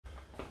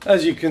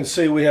As you can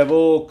see, we have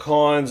all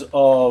kinds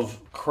of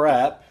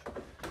crap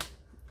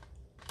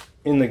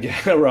in the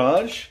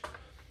garage.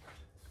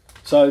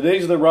 So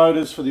these are the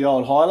rotors for the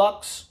old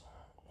Hilux.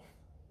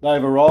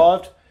 They've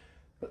arrived.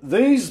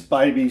 These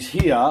babies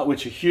here,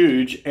 which are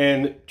huge,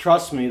 and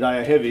trust me, they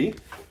are heavy,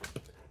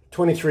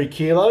 23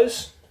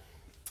 kilos.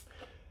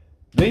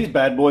 These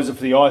bad boys are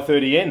for the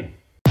i30N.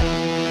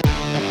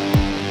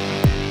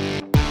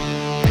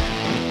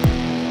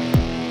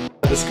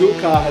 The school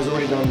car has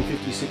already done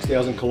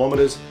 56,000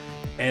 kilometers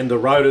and the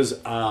rotors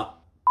are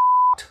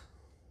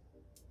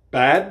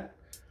bad.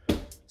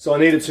 So I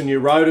needed some new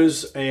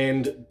rotors,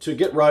 and to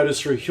get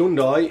rotors through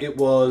Hyundai, it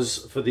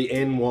was, for the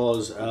N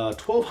was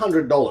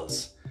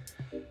 $1,200.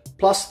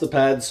 Plus the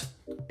pads,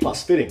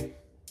 plus fitting.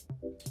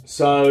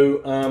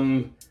 So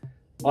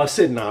I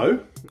said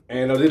no,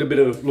 and I did a bit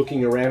of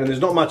looking around, and there's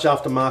not much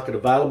aftermarket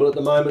available at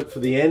the moment for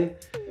the N.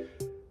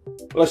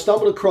 But I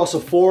stumbled across a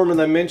forum and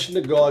they mentioned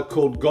a guy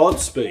called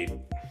Godspeed,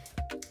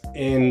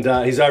 and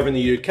he's over in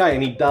the UK,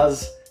 and he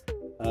does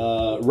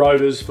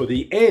rotors for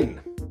the N.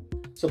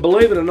 So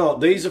believe it or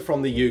not, these are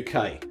from the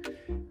UK,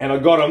 and I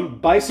got them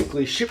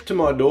basically shipped to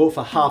my door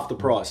for half the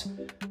price.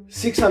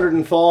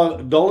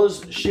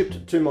 $605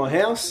 shipped to my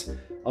house.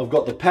 I've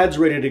got the pads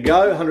ready to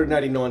go,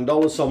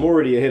 $189, so I'm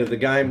already ahead of the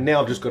game.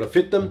 Now I've just got to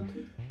fit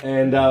them,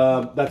 and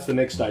that's the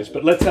next stage.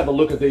 But let's have a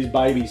look at these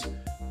babies.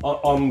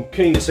 I'm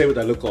keen to see what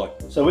they look like.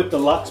 So with the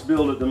Lux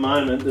build at the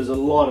moment, there's a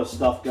lot of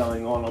stuff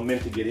going on I'm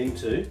meant to get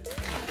into.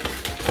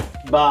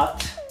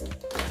 But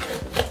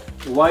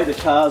the way the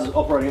car's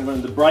operating,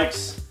 the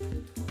brakes,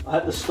 I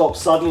had to stop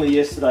suddenly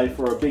yesterday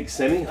for a big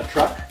semi, a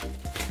truck.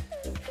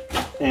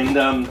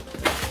 And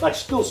they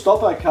still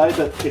stop okay,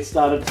 but it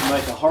started to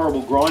make a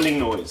horrible grinding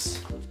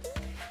noise.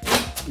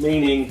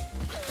 Meaning,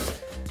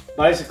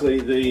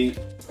 basically the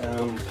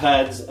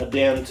pads are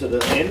down to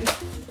the end,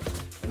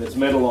 and it's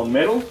metal on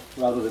metal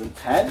rather than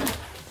pad.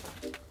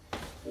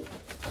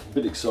 A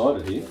bit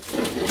excited here.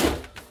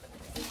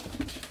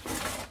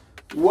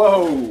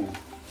 Whoa,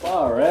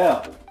 far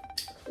out.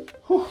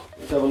 Whew,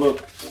 let's have a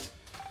look.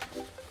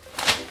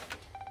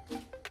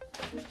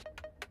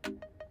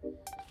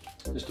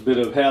 Just a bit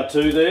of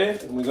how-to there,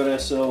 and we got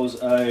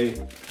ourselves a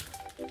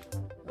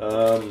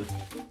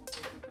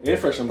air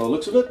freshener by the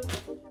looks of it.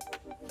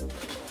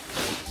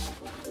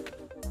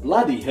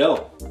 Bloody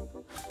hell.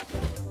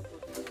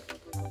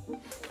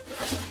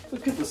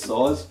 Look at the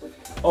size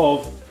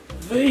of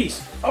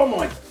these. Oh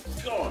my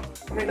God.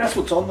 I mean, that's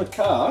what's on the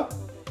car.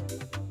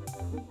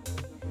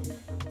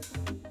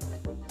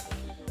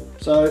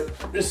 So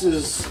this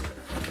is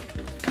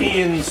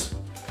Ian's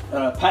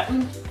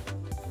pattern.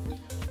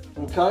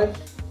 Okay.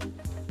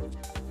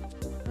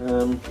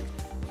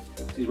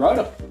 His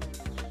rotor.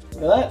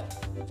 Look at that.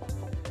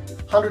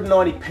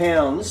 190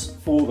 pounds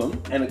for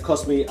them, and it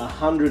cost me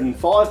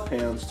 105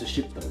 pounds to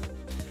ship them.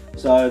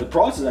 So the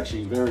price is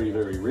actually very,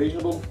 very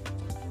reasonable.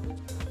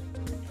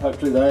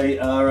 Hopefully they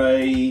are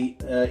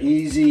a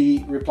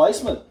easy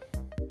replacement.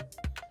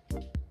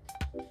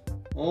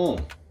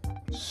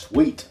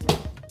 Sweet.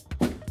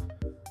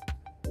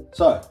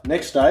 So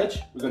next stage,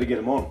 we've got to get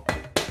them on.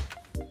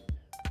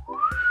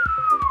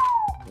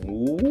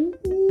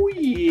 Ooh,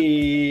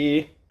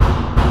 yeah.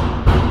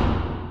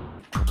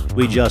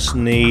 We just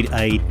need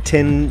a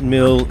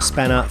 10mm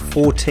spanner,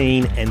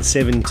 14 and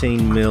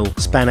 17mm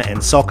spanner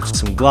and sockets,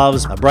 some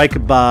gloves, a breaker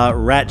bar,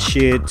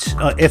 ratchet,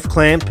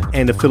 F-clamp,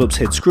 and a Phillips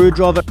head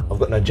screwdriver. I've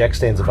got no jack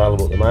stands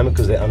available at the moment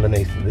because they're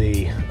underneath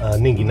the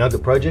Ningy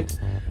Nugget project.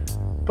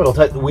 But I'll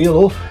take the wheel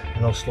off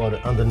and I'll slide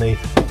it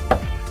underneath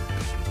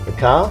the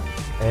car.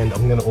 And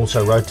I'm going to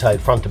also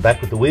rotate front to back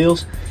with the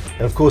wheels.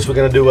 And of course we're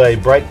going to do a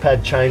brake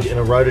pad change and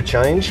a rotor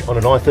change on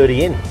an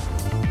i30N.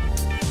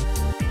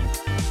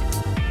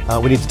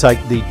 We need to take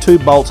the two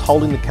bolts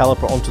holding the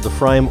caliper onto the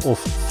frame off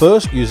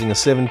first using a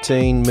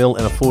 17mm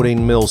and a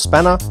 14mm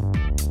spanner.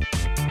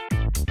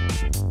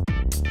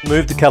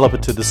 Move the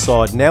caliper to the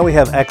side. Now we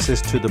have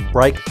access to the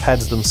brake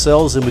pads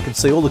themselves, and we can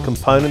see all the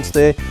components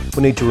there.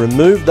 We need to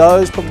remove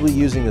those, probably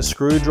using a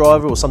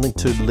screwdriver or something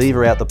to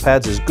lever out the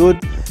pads is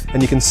good.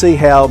 And you can see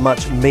how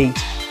much meat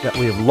that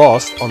we have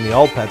lost on the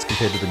old pads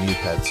compared to the new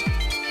pads.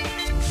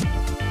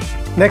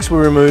 Next we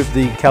remove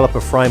the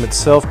caliper frame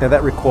itself. Now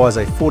that requires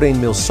a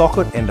 14mm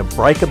socket and a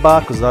breaker bar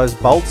because those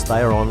bolts,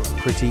 they are on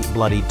pretty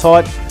bloody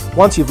tight.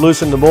 Once you've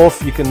loosened them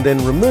off, you can then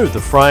remove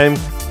the frame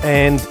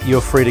and you're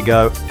free to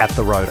go at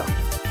the rotor.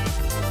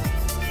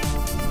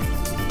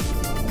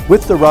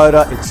 With the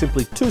rotor, it's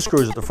simply two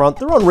screws at the front.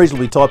 They're on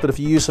reasonably tight, but if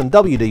you use some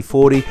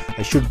WD-40,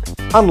 they should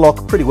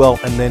unlock pretty well,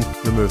 and then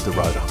remove the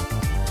rotor.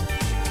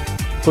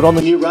 Put on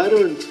the new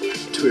rotor and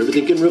do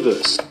everything in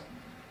reverse.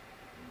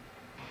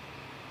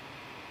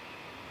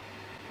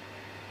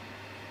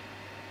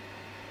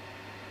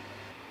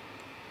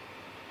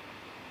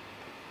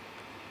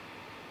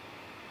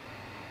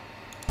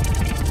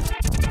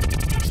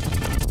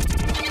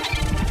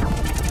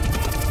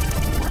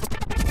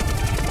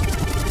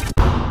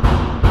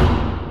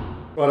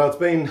 Right, it's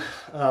been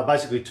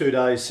basically 2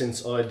 days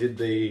since I did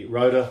the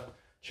rotor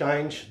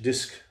change,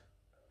 disc,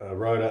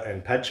 rotor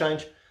and pad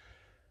change.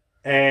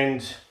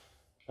 And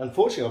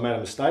unfortunately, I made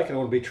a mistake, and I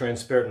want to be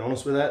transparent and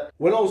honest with that.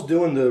 When I was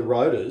doing the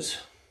rotors,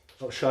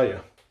 I'll show you,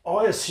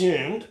 I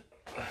assumed,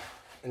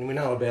 and we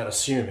know about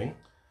assuming,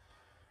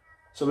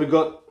 so we've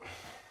got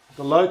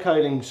the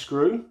locating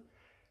screw,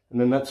 and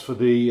then that's for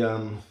the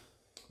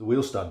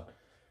wheel stud.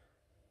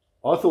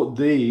 I thought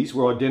these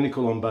were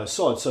identical on both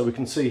sides, so we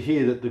can see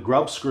here that the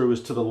grub screw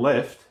is to the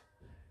left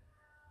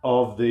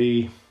of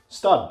the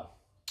stud.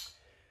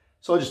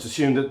 So I just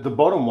assumed that the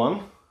bottom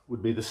one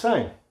would be the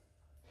same.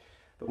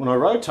 But when I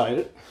rotate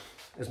it,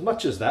 as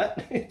much as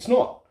that, it's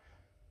not.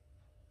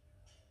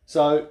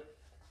 So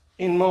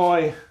in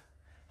my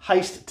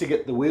haste to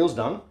get the wheels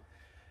done,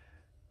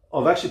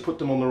 I've actually put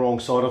them on the wrong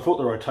side. I thought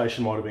the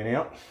rotation might have been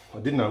out. I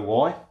didn't know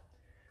why.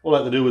 All I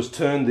had to do was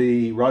turn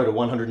the rotor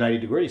 180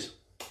 degrees.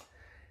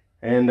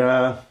 And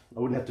I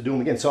wouldn't have to do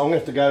them again. So I'm going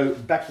to have to go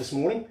back this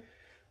morning,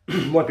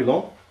 won't be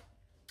long,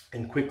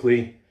 and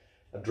quickly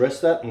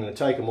address that. I'm going to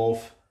take them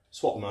off,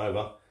 swap them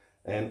over,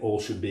 and all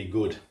should be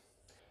good.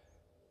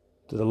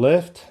 To the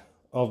left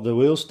of the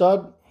wheel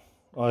stud,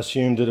 I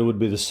assumed that it would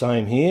be the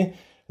same here.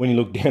 When you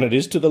look down, it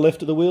is to the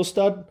left of the wheel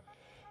stud,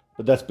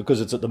 but that's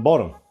because it's at the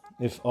bottom.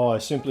 If I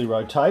simply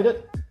rotate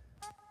it,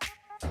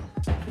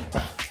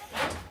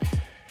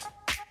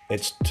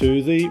 it's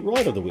to the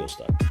right of the wheel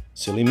stud.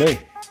 Silly me.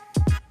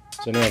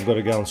 So now I've got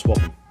to go and swap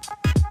them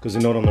because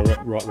they're not on the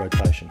right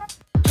rotation.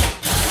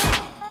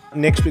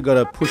 Next we've got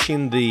to push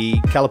in the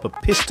caliper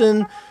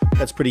piston.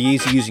 That's pretty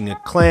easy using a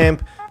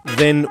clamp.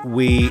 Then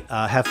we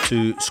have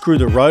to screw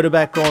the rotor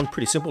back on.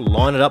 Pretty simple,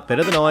 line it up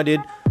better than I did.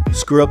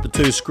 Screw up the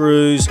 2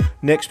 screws.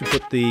 Next we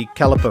put the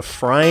caliper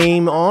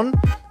frame on,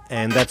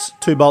 and that's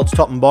 2 bolts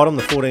top and bottom,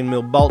 the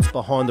 14mm bolts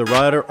behind the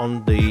rotor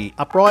on the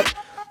upright.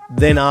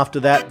 Then after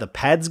that, the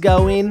pads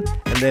go in,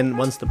 and then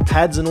once the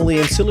pads and all the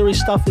ancillary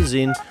stuff is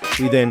in,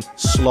 we then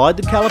slide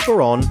the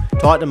caliper on,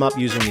 tighten them up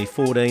using the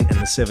 14 and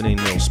the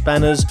 17mm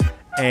spanners,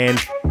 and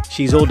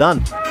she's all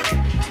done.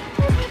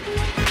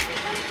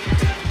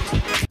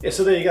 Yeah,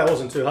 so there you go. It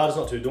wasn't too hard, it's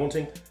not too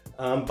daunting.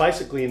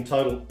 Basically in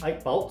total,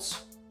 8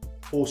 bolts,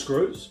 4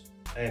 screws,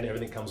 and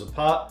everything comes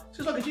apart. It's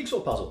just like a jigsaw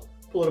puzzle.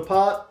 Pull it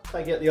apart,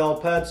 take out the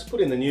old pads,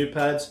 put in the new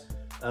pads,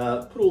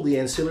 put all the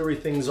ancillary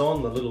things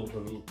on, the little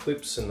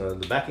clips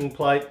and the backing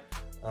plate.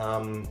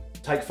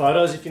 Take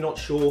photos if you're not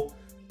sure.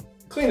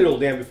 Clean it all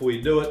down before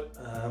you do it,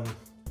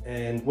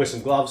 and wear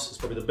some gloves, it's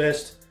probably the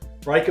best.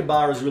 Breaker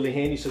bar is really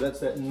handy, so that's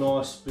that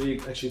nice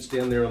big, actually it's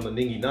down there on the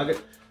dinghy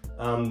nugget,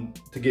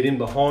 to get in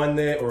behind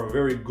there, or a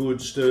very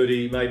good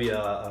sturdy, maybe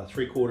a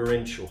 3/4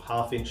 inch or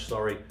 1/2 inch,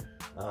 sorry,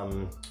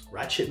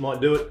 ratchet might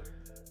do it.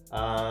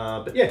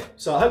 But yeah,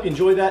 so I hope you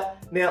enjoy that.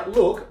 Now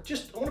look,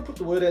 I want to put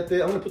the word out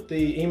there. I'm going to put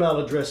the email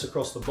address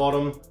across the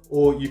bottom,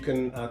 or you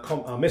can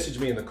message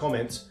me in the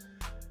comments.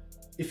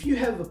 If you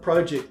have a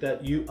project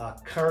that you are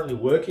currently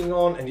working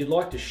on and you'd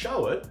like to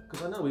show it,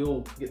 because I know we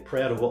all get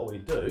proud of what we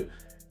do,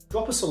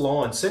 drop us a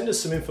line, send us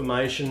some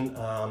information,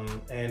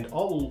 and I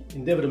will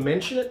endeavour to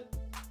mention it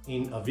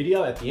in a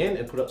video at the end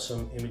and put up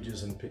some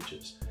images and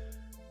pictures.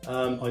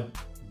 I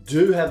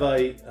do have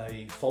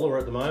a follower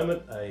at the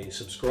moment, a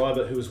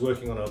subscriber who is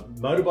working on a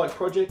motorbike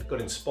project, got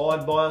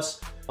inspired by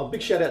us. A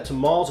big shout out to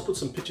Miles. I put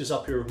some pictures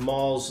up here of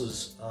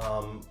Miles's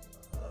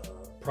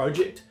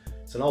project.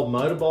 It's an old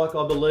motorbike,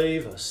 I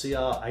believe, a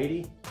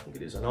CR80, I think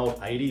it is, an old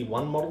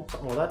 81 model,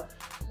 something like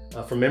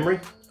that, from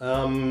memory.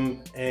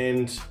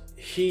 And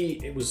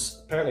it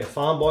was apparently a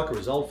farm bike, or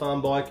his old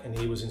farm bike, and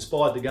he was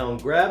inspired to go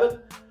and grab it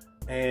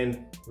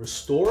and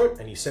restore it,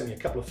 and he sent me a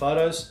couple of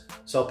photos.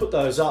 So I'll put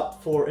those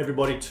up for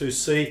everybody to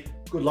see.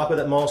 Good luck with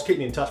that, Miles. Keep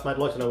me in touch, mate. I'd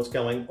like to know what's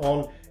going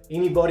on.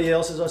 Anybody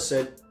else, as I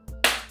said,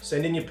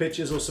 send in your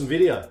pictures or some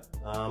video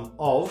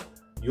of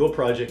your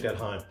project at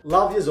home.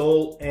 Love yous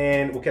all,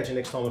 and we'll catch you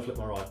next time on Flip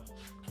My Ride.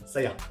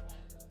 See ya.